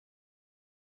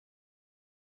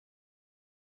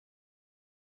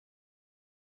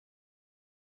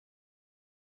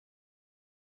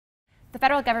The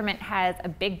federal government has a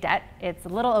big debt. It's a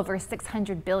little over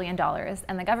 $600 billion,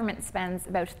 and the government spends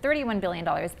about $31 billion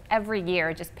every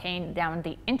year just paying down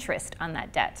the interest on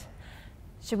that debt.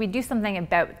 Should we do something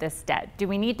about this debt? Do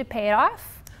we need to pay it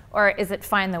off, or is it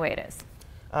fine the way it is?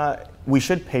 We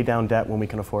should pay down debt when we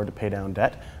can afford to pay down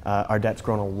debt. Our debt's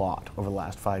grown a lot over the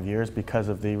last 5 years because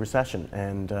of the recession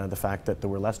and the fact that there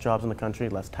were less jobs in the country,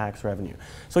 less tax revenue.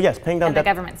 So yes, paying down debt. And the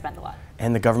government spent a lot.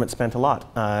 And the government spent a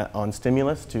lot on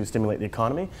stimulus to stimulate the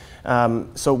economy.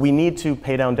 So we need to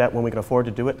pay down debt when we can afford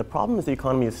to do it. The problem is the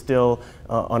economy is still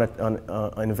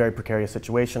in a very precarious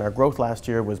situation. Our growth last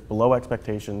year was below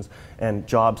expectations and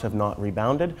jobs have not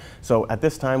rebounded. So at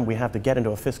this time we have to get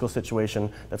into a fiscal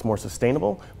situation that's more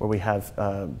sustainable, where we have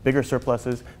bigger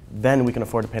surpluses, then we can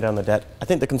afford to pay down the debt. I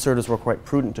think the Conservatives were quite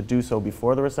prudent to do so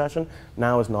before the recession.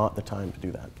 Now is not the time to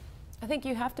do that. I think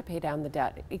you have to pay down the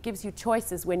debt. It gives you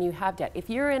choices when you have debt. If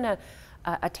you're in a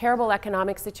terrible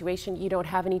economic situation, you don't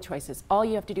have any choices. All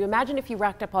you have to do, imagine if you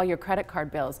racked up all your credit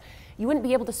card bills, you wouldn't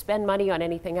be able to spend money on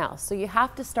anything else. So you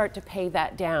have to start to pay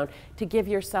that down to give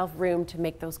yourself room to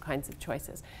make those kinds of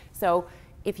choices. So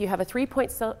if you have a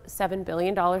 $3.7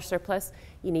 billion surplus,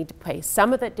 you need to pay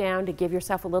some of it down to give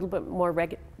yourself a little bit more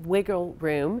wiggle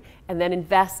room, and then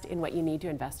invest in what you need to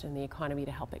invest in the economy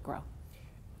to help it grow.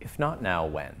 If not now,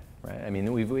 when? Right? I mean,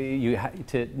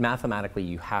 mathematically,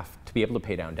 you have to be able to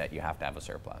pay down debt. You have to have a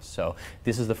surplus. So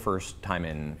this is the first time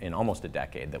in almost a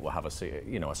decade that we'll have a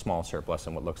small surplus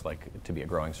and what looks like to be a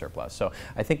growing surplus. So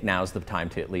I think now's the time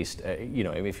to at least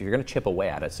if you're going to chip away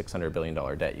at a $600 billion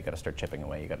debt, you got to start chipping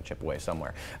away. You got to chip away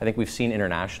somewhere. I think we've seen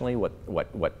internationally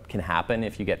what can happen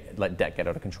if you let debt get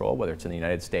out of control, whether it's in the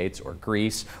United States or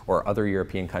Greece or other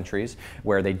European countries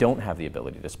where they don't have the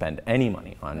ability to spend any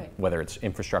money on whether it's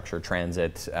infrastructure,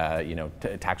 transit.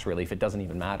 Tax relief, it doesn't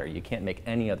even matter. You can't make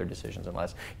any other decisions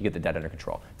unless you get the debt under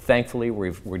control. Thankfully,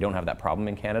 we don't have that problem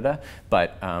in Canada,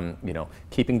 but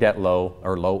keeping debt low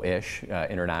or low-ish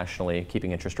internationally,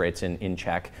 keeping interest rates in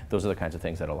check, those are the kinds of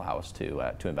things that allow us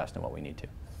to invest in what we need to.